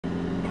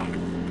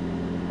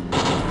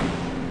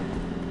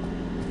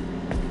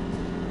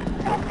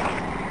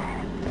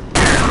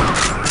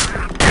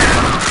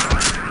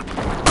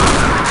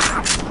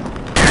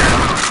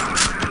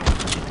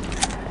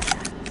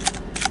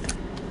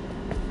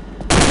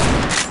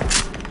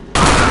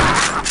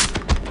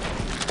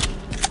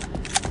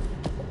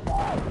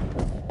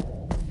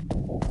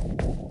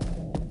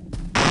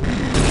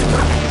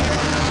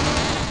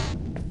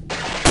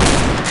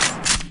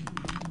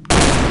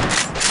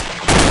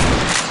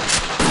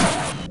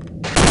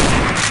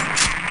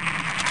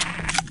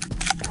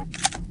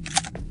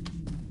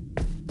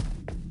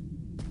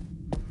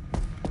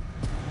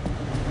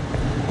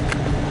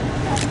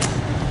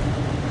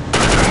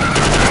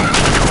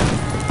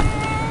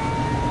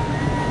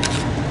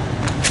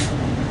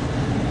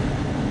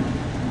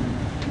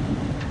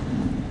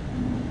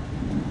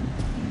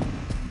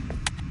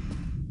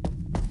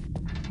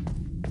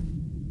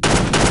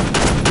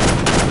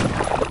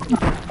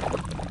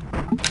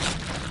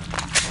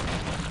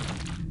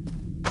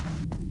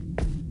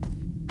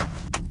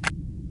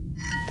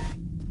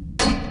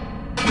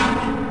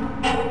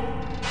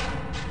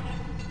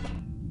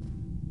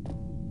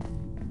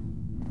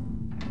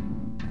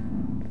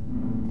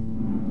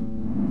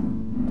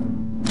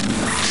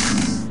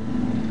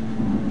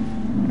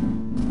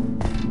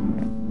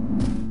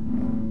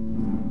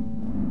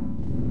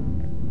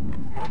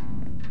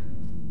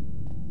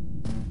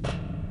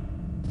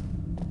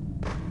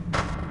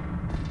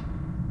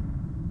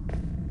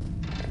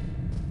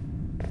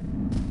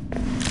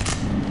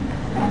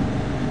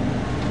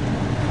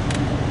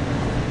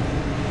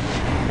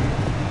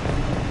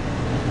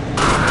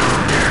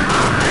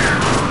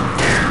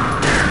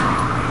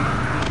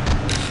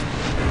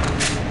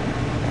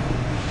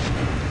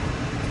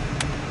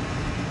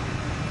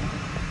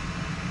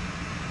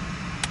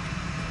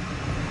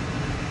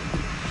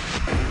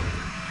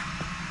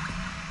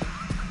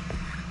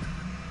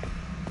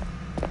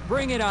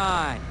Bring it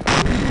on!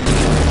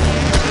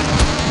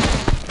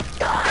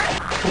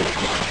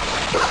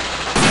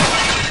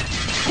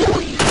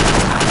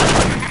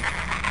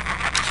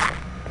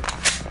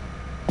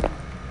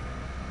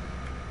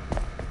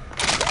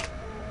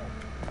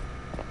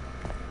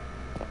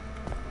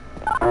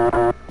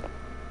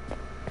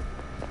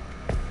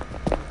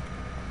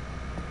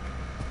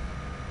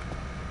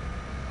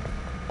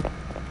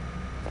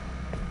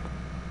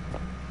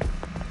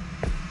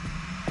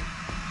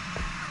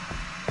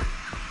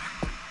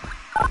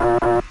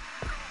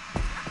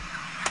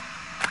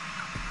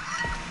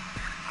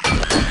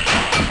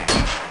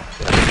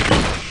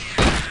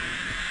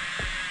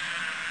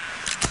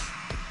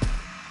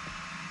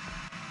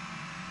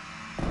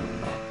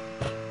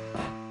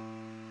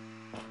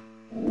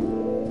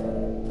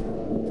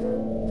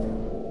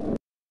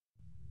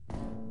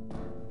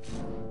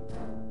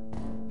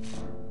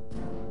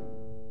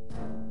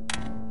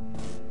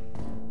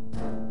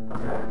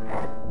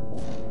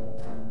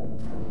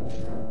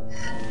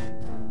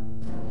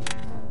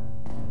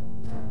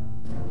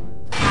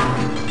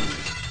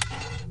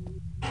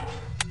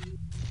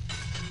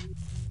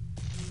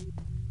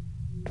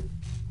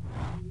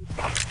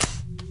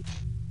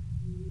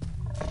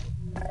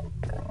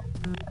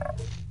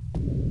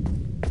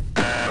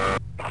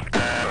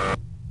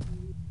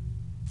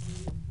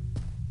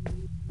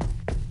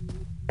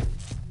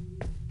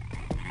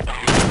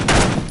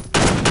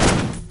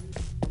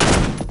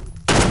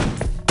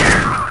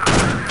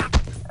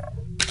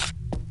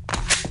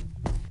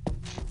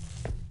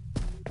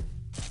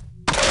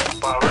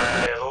 Power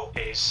level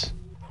is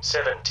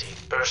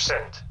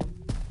 70%.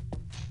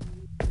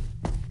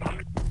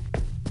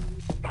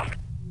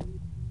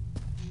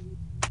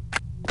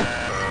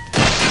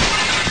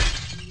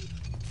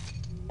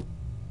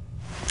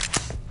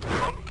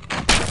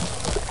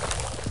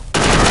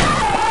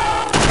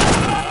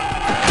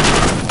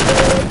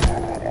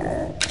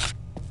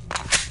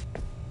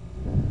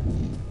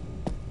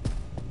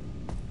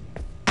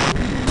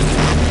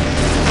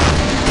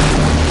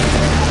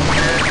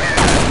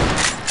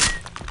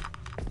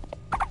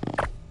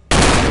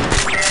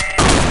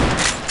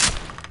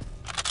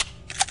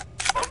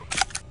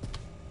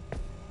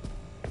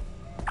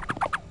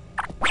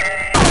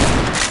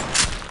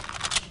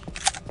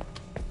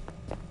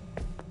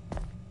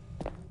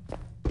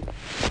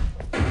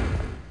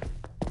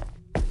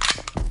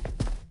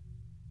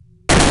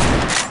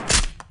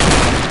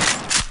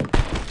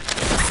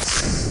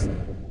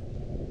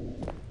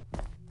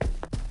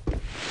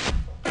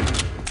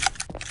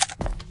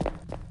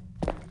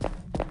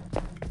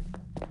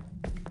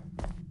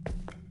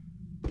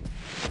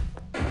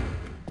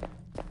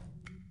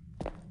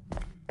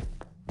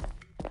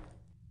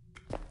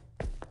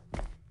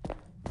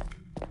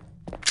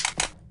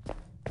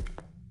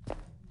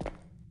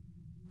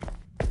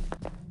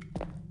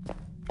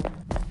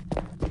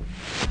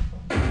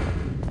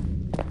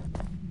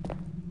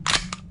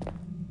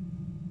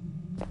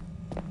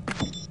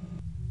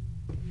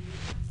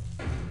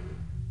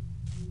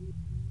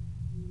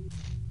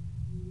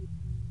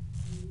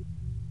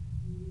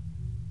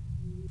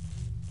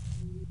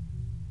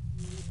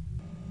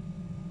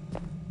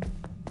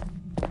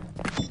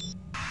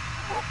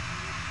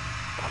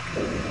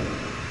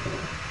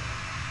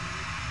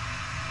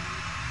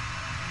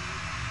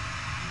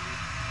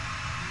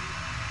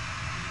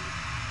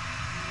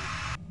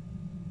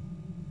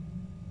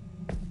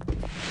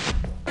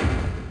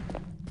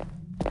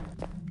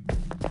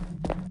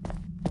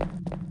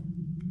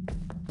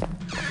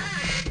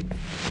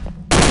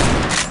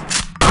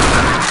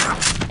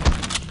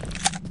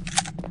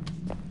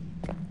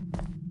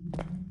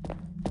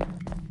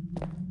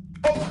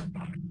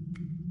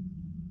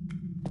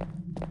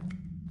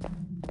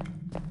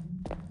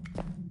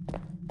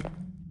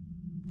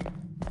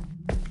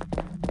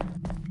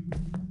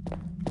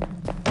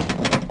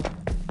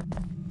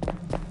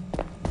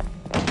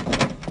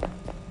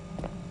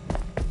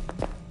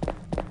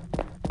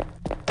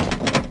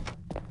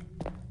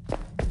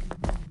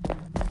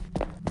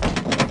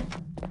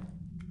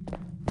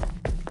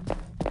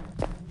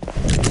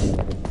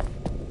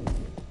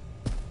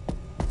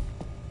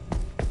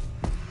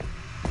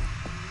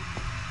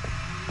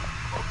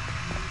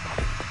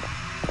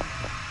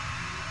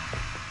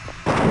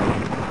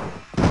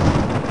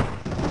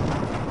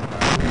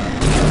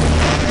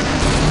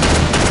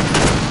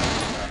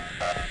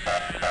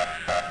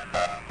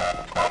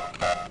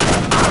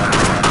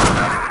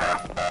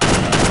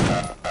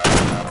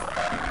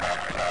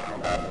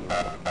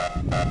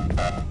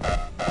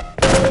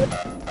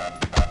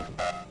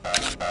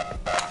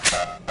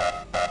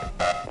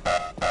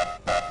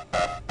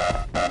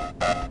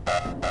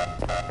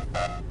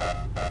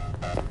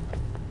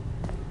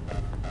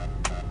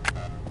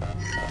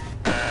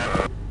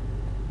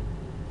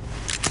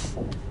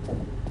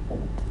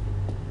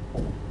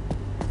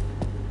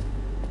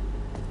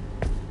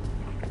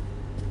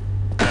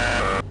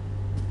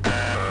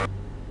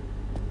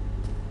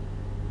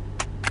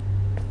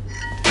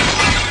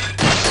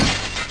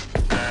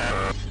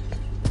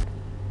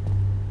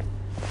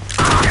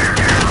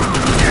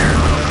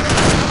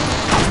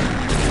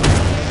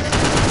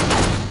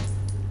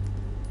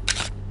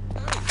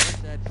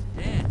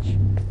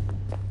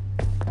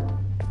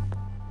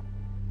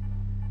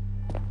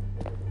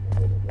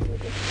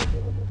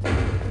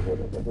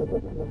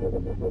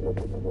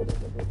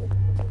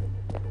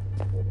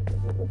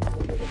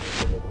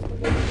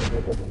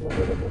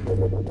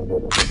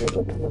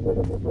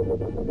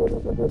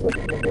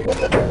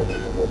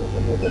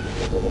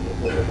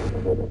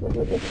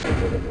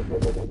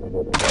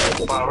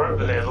 Power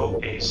level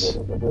is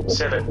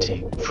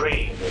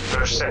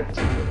 73%.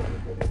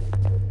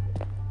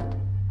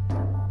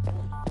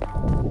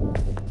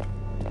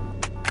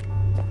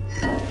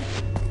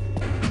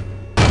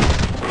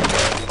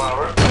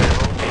 Power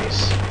level is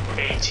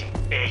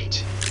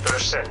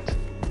 88%.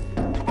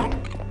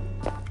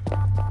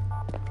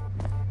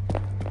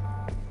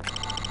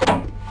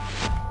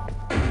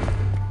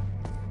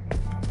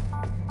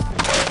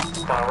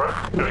 Power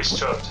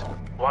restored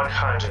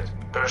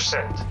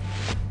 100%.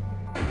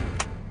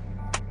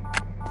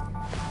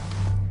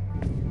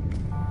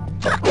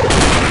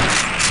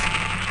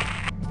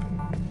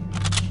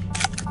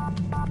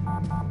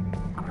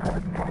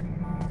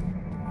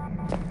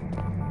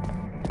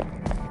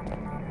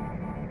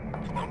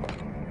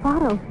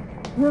 Farrell,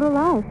 you're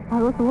alive.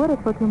 I was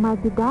worried that you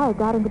might be dead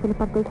during the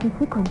teleportation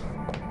sequence.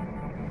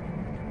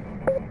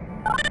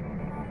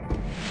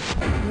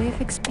 We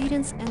have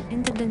experienced an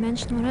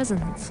interdimensional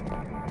resonance.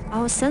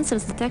 Our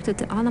sensors detected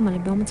the anomaly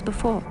moments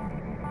before.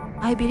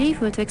 I believe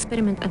that the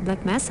experiment at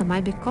Black Mesa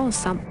might be cause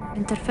some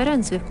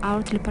interference with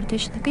our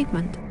teleportation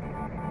equipment.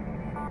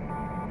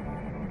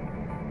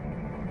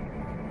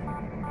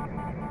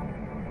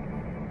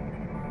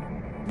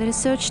 The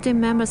research team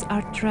members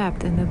are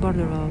trapped in the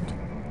border road,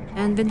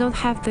 and we don't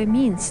have the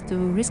means to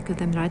rescue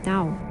them right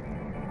now.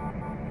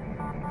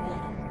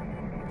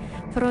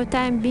 For the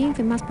time being,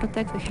 we must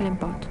protect the helium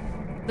pod.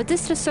 The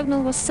distress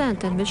signal was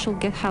sent and we should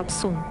get help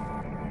soon.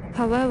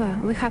 However,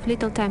 we have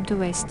little time to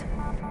waste.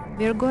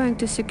 We are going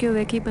to secure the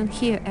equipment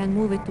here and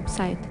move it to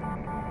site.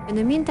 In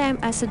the meantime,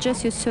 I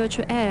suggest you search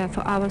the area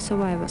for our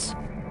survivors.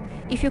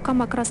 If you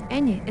come across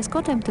any,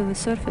 escort them to the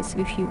surface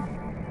with you.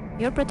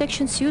 Your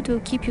protection suit will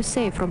keep you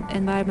safe from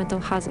environmental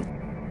hazard.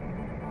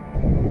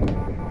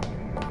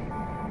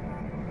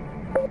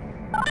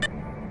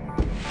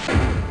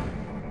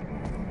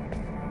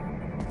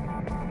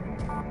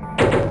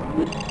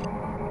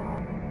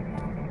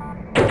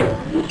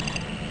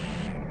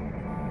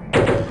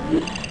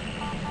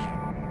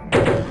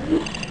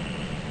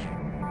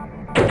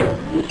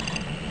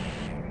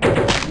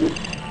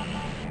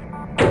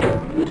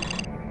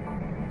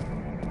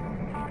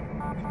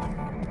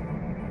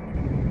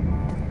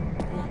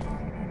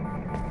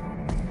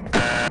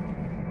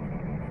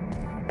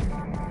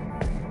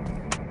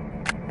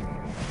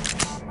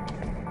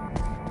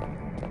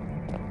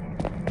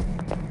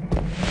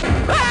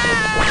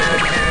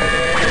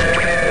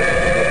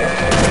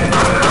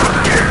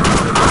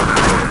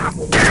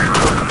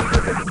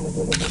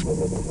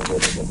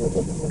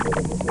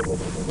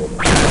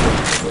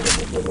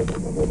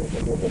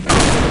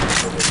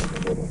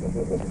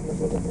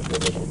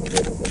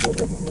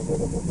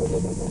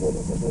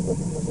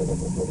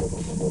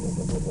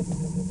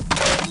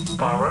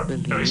 Power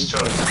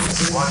restored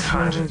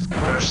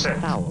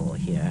 100%. Foul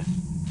here.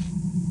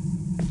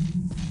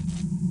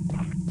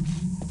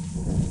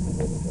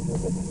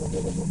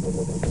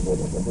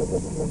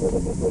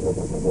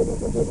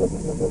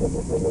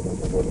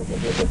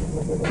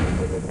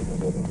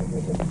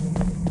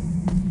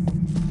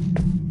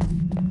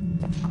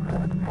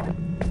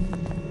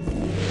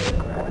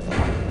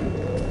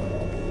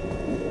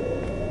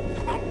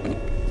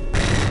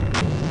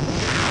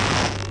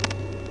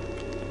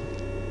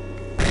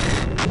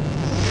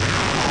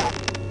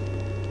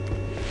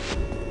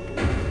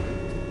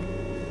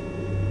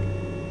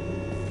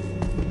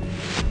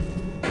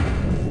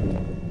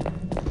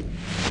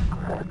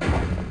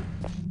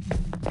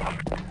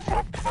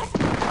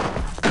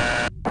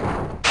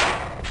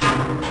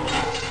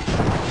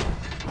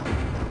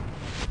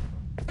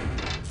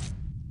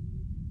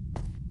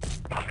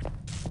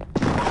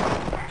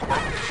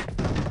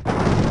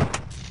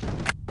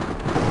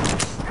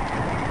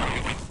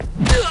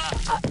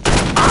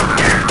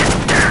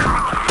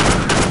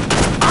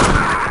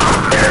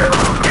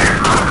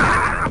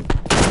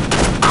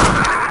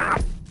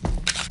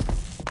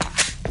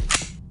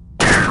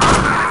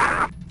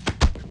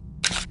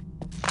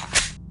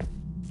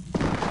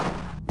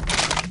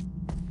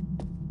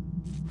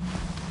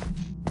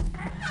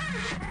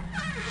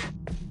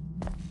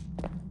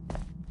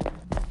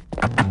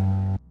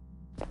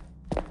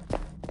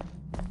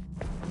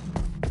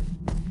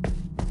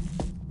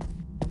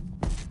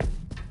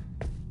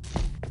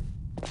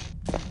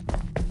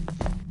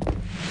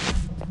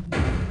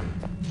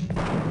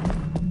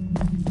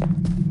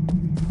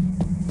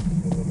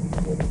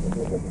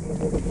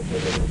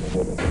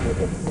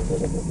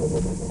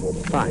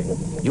 Fine.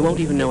 You won't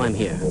even know I'm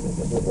here.